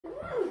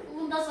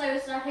punta sa'yo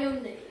sa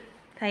Haeundae.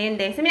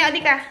 Haeundae. Sumina,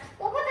 odi ka?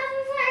 Pupunta sa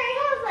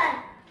Haeundae.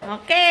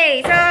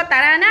 Okay, so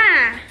tara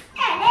na!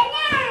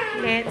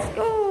 Let's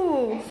go!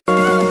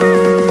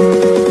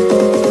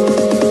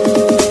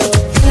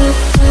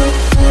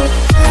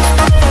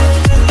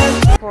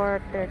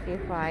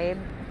 $4.35.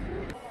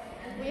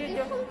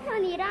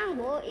 송편이랑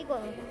뭐 이거.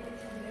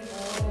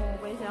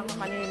 Pwede silang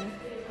kakanin.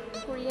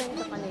 Korean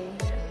kakanin.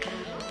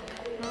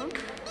 Huh?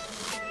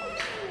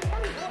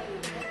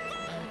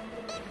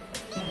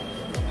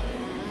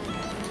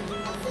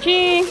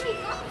 Ching!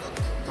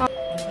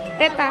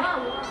 Teta.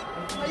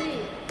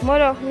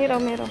 Moro,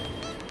 miro.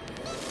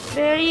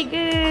 Very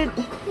good.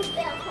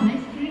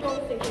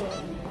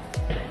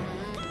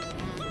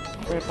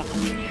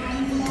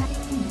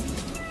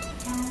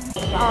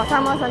 Oh,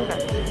 sama-sama ka.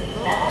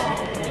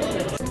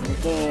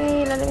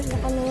 Okay, lalabas na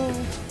kami.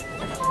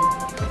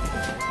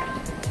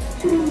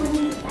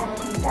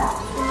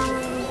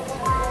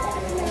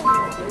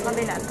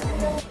 Kabila.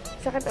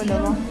 Sakit ulo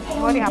mo?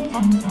 Worry ako.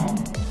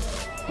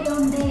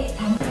 Hindi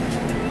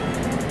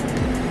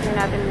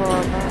natin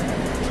bumaba.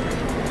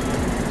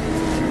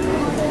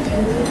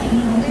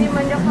 Hindi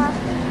man niya ka.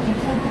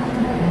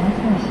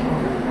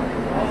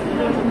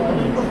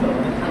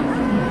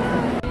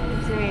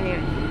 Sumini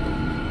yun.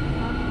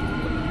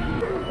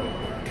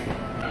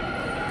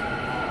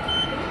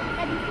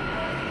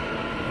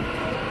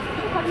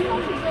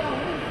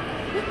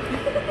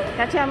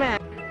 같이 하면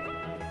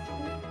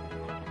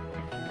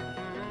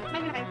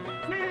빨리 가요.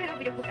 하나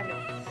비디오 볼까요?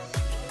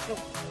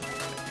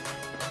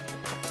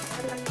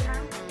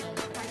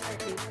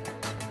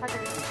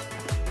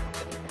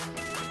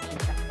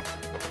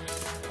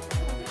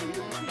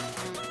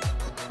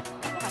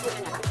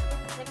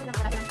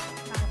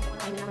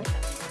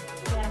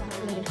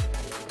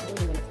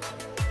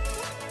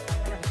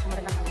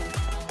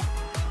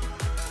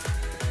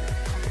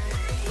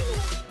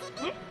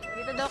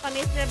 Dito daw kami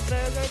sa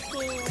Burger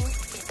King.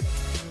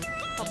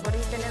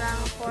 Paborito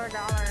nilang $4.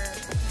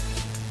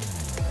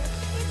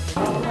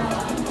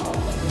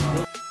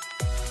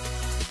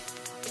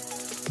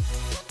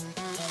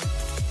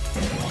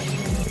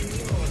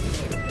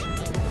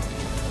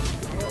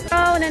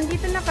 So,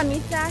 nandito na kami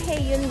sa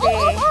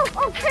Haeundae.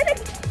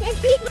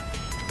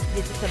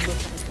 Dito sa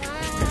busan.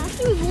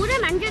 이거 물에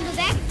만져도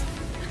돼?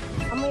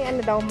 Amoy ano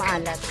daw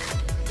maalat.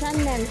 Saan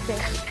nanse?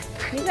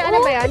 Dito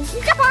ano ba yan?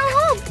 진짜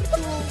광어!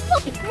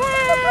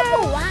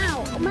 와우!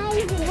 와우!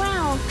 Amazing!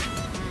 와우!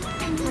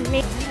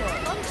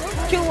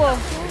 Chuwo.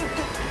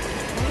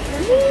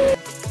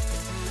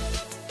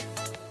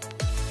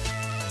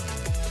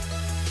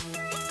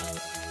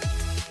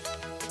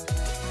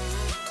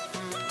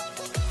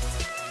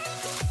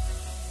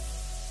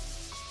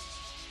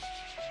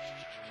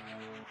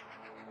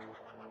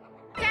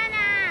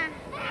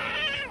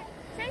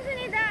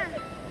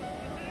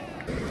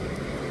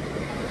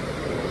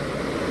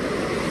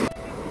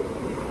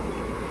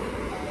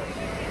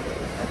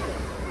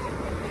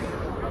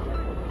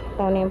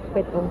 Ito na yung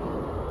pit mo.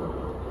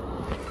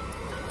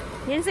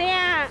 Yan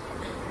siya.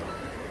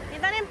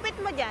 Ito na yung pit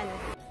mo dyan.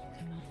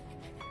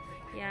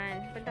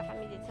 Yan. Punta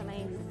kami dito sa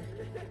may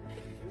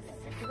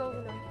go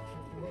na.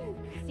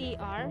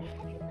 CR.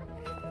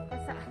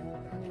 Basta.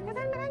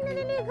 Kasal maraming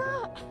naliligo.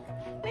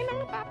 May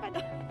mga papa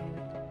doon.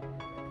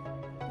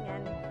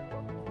 Yan.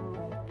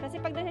 Kasi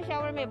pag doon sa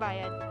shower may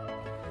bayad.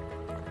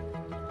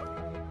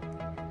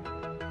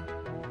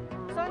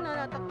 So, no,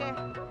 toke.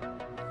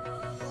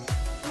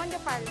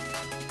 Mandapal.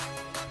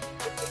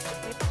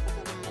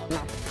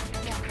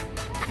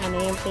 Ano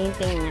yung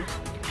painting niya.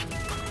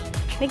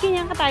 May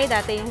ganyan ka tayo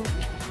dati yung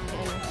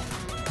ano.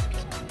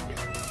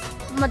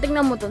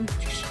 Matignan mo dun.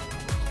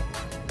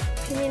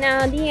 Sini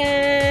na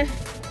dia.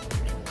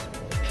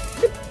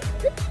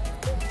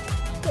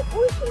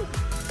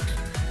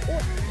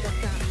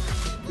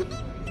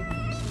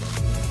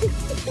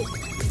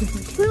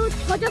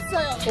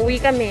 Uwi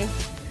kami.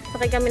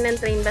 Sakay kami ng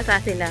train,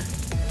 basa sila.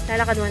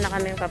 Lalakad muna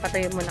kami,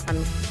 papatuyo muna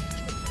kami.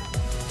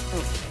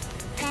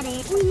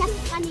 Uy,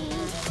 nakakani.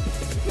 Oh.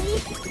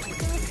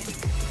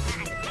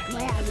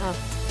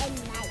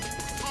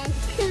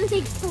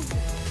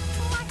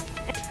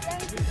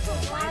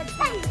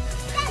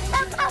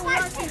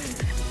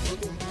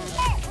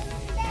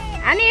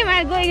 Ani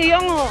말고 이거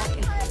영어.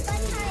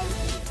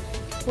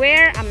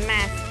 Wear a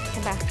mask.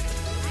 해봐.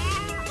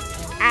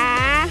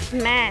 A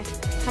mask.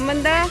 한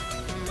번 더.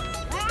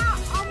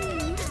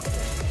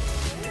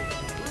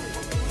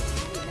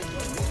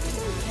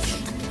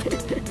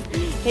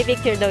 May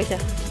picture daw siya.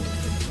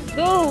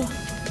 Go!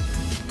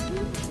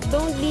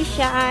 Don't be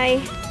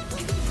shy.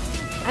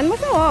 Ano mo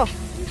to?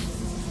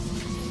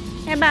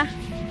 Eba.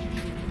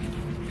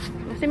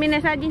 Masumi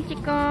na sa jin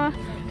chiko.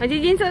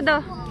 Majijin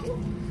sodo.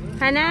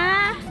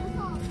 Hana.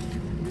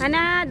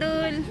 Hana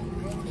dul.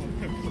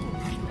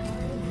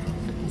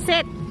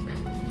 Set.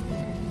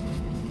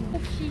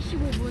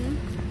 15분.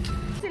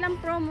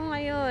 Silang promo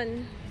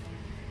ngayon.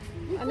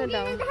 Ano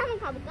daw?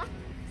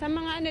 Sa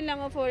mga ano lang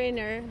o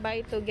foreigner,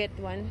 buy to get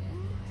one.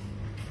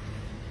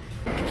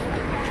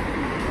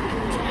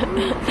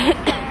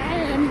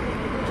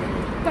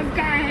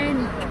 pagkain.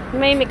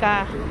 May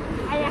ka.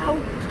 Ayaw.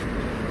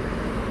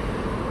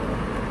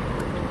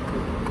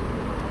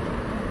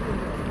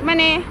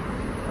 Mane.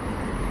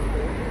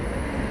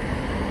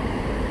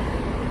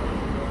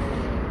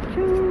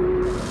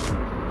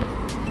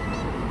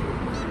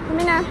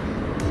 Kami na.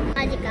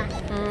 Adik ka.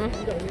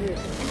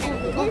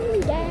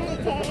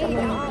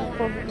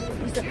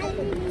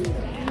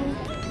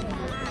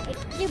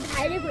 Hindi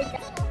달리고 있다.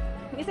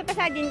 Isa pa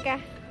sagin ka.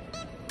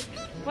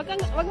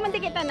 Wag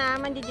mandikitan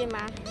na,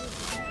 mandijima.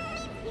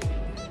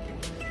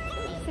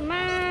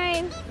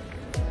 Smile.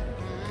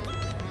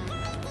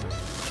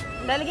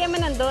 Lalagyan mo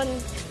nandun.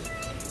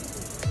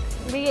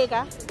 Bigay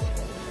ka?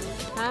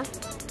 Ha?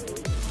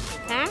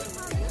 Ha?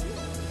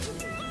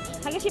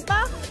 Hagashi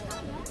pa?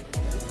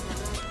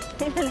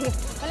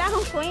 Wala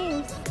akong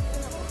coins.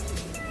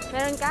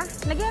 Meron ka?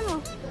 Lagyan mo.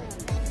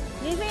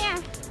 Dito ya.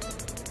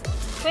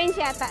 Coins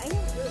yata. Ayun.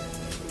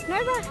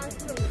 Meron ba?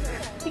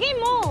 Sige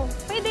mo.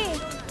 Pwede.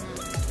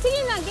 Sige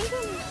na. Ganito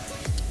na.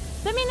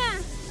 Dami na.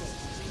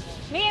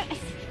 Bigay.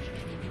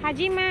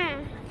 Hajima.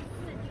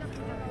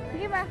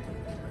 Sige ba?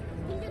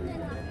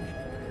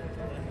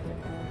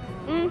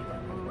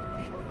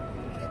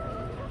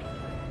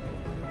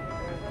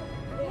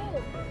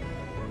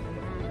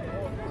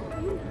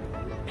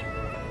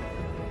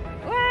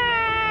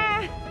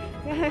 Wah!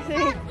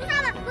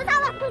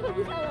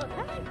 무서워.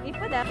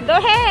 이쁘다. 너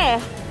해.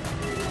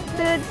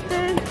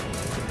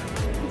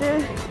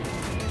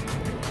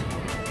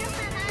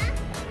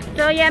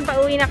 So yan,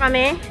 pauwi na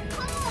kami.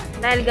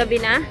 Dahil gabi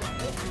na.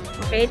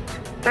 Okay,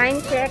 time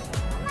check.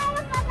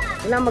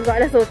 Wala,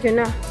 mag-alas 8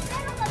 na.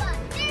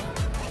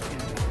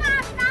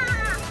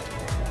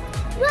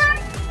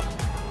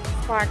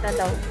 Sparta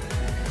daw.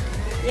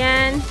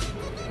 Yan.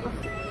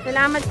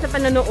 Salamat sa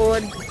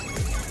panonood.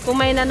 Kung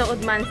may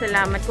nanood man,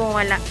 salamat. Kung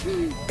wala,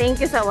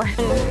 thank you sa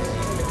watching.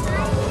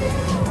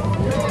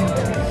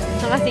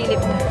 Nakasilip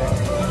na.